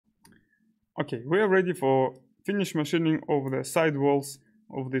Okay, we are ready for finish machining of the side walls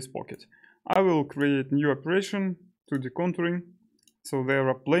of this pocket. I will create new operation to the contouring. So there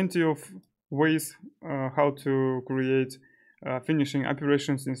are plenty of ways how to create finishing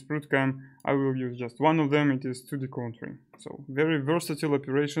operations in SprutCAM. I will use just one of them. It is 2D contouring. So very versatile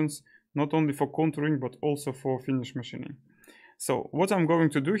operations, not only for contouring but also for finish machining. So what I'm going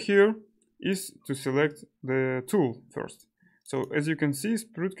to do here is to select the tool first. So as you can see,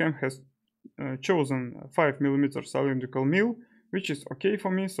 SprutCAM has chosen 5mm cylindrical mill, which is okay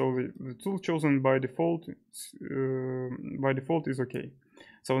for me. So the tool chosen by default is okay.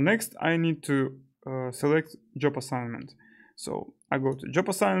 So next I need to select job assignment. So I go to job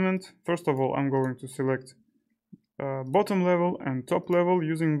assignment. First of all, I'm going to select bottom level and top level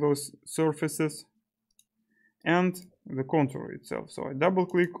using those surfaces and the contour itself. So I double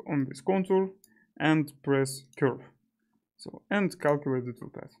click on this contour and press curve. So and calculate the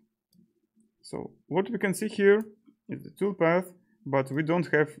toolpath. So what we can see here is the toolpath, but we don't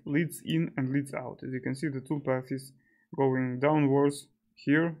have leads in and leads out. As you can see, the toolpath is going downwards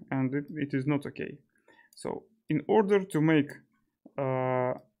here, and it is not okay. So in order to make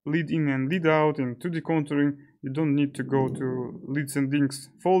lead in and lead out in 2D contouring, you don't need to go to leads and links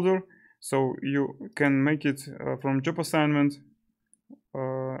folder. So you can make it from job assignment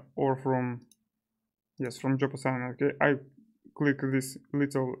or from job assignment. Okay, I click this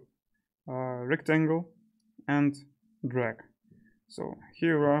little rectangle and drag. So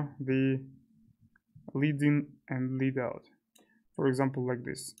here are the lead in and lead out, for example, like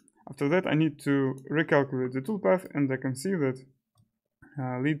this. After that, I need to recalculate the toolpath, and I can see that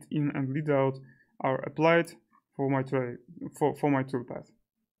lead in and lead out are applied for my toolpath.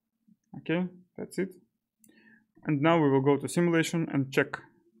 Okay, that's it. And now we will go to simulation and check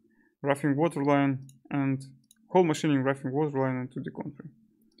roughing waterline and hole machining, roughing waterline, and 2D contouring.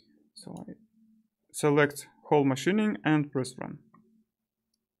 So I select hole machining and press run.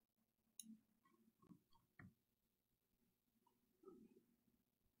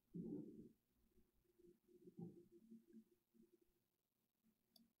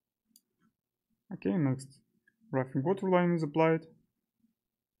 Okay, next roughing waterline is applied.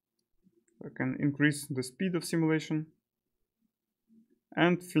 I can increase the speed of simulation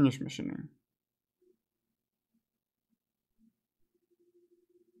and finish machining.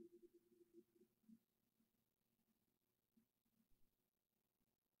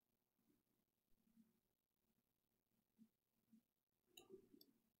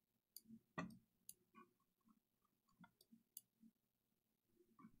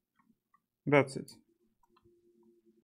 That's it.